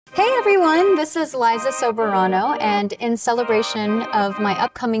Hey everyone, this is Liza Soberano, and in celebration of my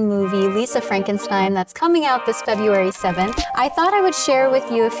upcoming movie, Lisa Frankenstein, that's coming out this February 7th, I thought I would share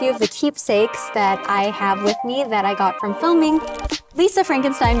with you a few of the keepsakes that I have with me that I got from filming Lisa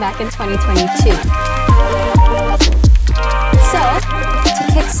Frankenstein back in 2022. So, to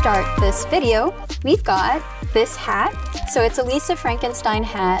kickstart this video, we've got this hat. So it's a Lisa Frankenstein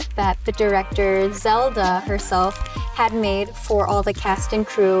hat that the director Zelda herself had made for all the cast and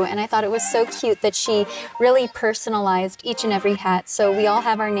crew, and I thought it was so cute that she really personalized each and every hat. So we all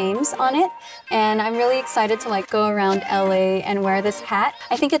have our names on it, and I'm really excited to go around LA and wear this hat.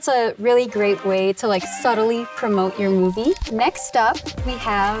 I think it's a really great way to subtly promote your movie. Next up, we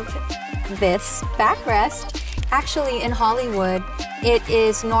have this backrest. Actually, in Hollywood, it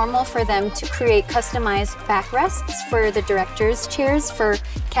is normal for them to create customized backrests for the director's chairs for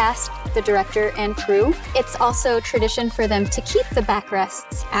cast, the director, and crew. It's also tradition for them to keep the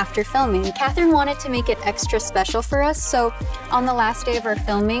backrests after filming. Catherine wanted to make it extra special for us, so on the last day of our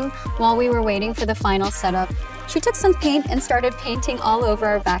filming, while we were waiting for the final setup, she took some paint and started painting all over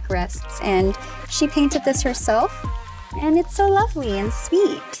our backrests, and she painted this herself, and it's so lovely and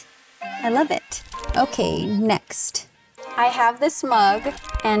sweet. I love it. Okay, next. I have this mug,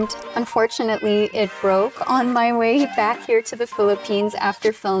 and unfortunately it broke on my way back here to the Philippines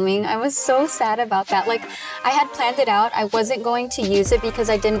after filming. I was so sad about that. I had planned it out. I wasn't going to use it because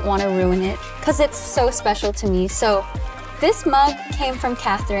I didn't want to ruin it, because it's so special to me. So this mug came from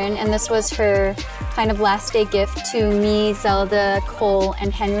Catherine, and this was her kind of last day gift to me, Zelda, Cole,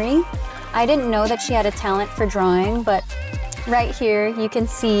 and Henry. I didn't know that she had a talent for drawing, but right here you can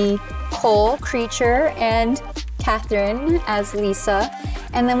see Cole, Creature, and Catherine as Lisa.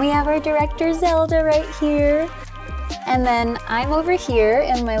 And then we have our director Zelda right here. And then I'm over here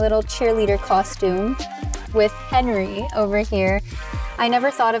in my little cheerleader costume with Henry over here. I never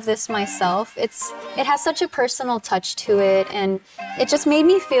thought of this myself. It has such a personal touch to it, and it just made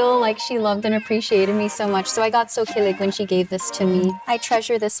me feel like she loved and appreciated me so much. So I got so kilig when she gave this to me. I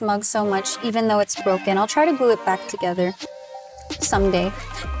treasure this mug so much, even though it's broken. I'll try to glue it back together someday.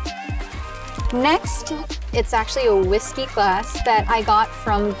 Next, it's actually a whiskey glass that I got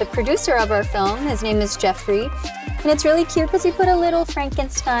from the producer of our film. His name is Jeffrey. And it's really cute because he put a little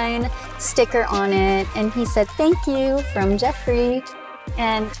Frankenstein sticker on it. And he said, "Thank you," from Jeffrey.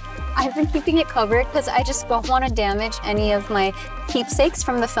 And I've been keeping it covered because I just don't want to damage any of my keepsakes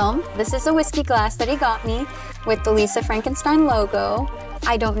from the film. This is a whiskey glass that he got me with the Lisa Frankenstein logo.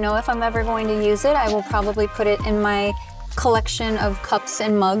 I don't know if I'm ever going to use it. I will probably put it in my collection of cups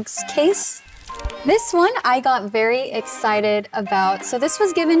and mugs case. This one I got very excited about. So this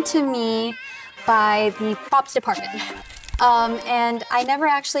was given to me by the props department. And I never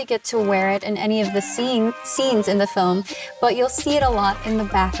actually get to wear it in any of the scenes in the film, but you'll see it a lot in the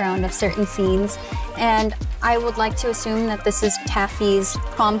background of certain scenes. And I would like to assume that this is Taffy's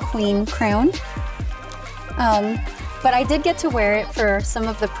prom queen crown. But I did get to wear it for some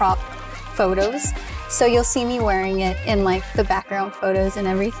of the prop photos. So you'll see me wearing it in the background photos and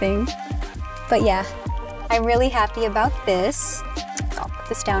everything. But yeah, I'm really happy about this. I'll put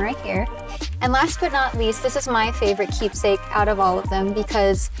this down right here. And last but not least, this is my favorite keepsake out of all of them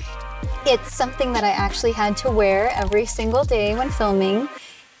because it's something that I actually had to wear every single day when filming.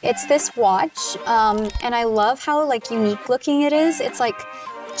 It's this watch, and I love how unique looking it is. It's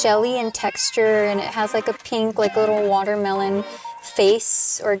jelly in texture, and it has a pink little watermelon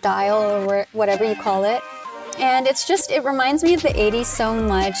face or dial or whatever you call it. And it reminds me of the 80s so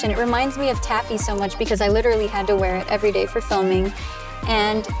much, and it reminds me of Taffy so much because I literally had to wear it every day for filming.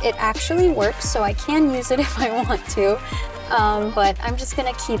 And it actually works, so I can use it if I want to. But I'm just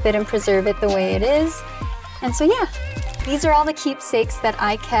gonna keep it and preserve it the way it is. And so yeah, these are all the keepsakes that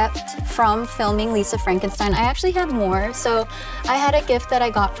I kept from filming Lisa Frankenstein. I actually have more. So I had a gift that I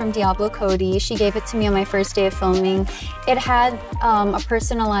got from Diablo Cody. She gave it to me on my first day of filming. It had a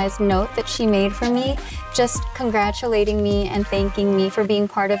personalized note that she made for me, just congratulating me and thanking me for being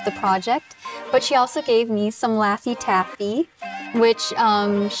part of the project. But she also gave me some Laffy Taffy, which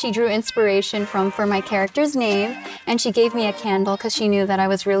she drew inspiration from for my character's name, and she gave me a candle because she knew that I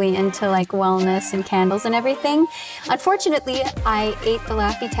was really into wellness and candles and everything. Unfortunately, I ate the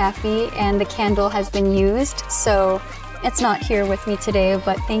Laffy Taffy and the candle has been used, so it's not here with me today,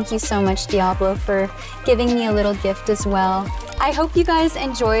 but thank you so much, Diablo, for giving me a little gift as well. I hope you guys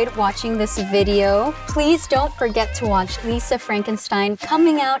enjoyed watching this video. Please don't forget to watch Lisa Frankenstein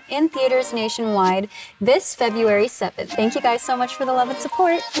coming out in theaters nationwide this February 7th. Thank you guys so much for the love and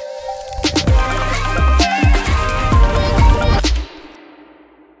support.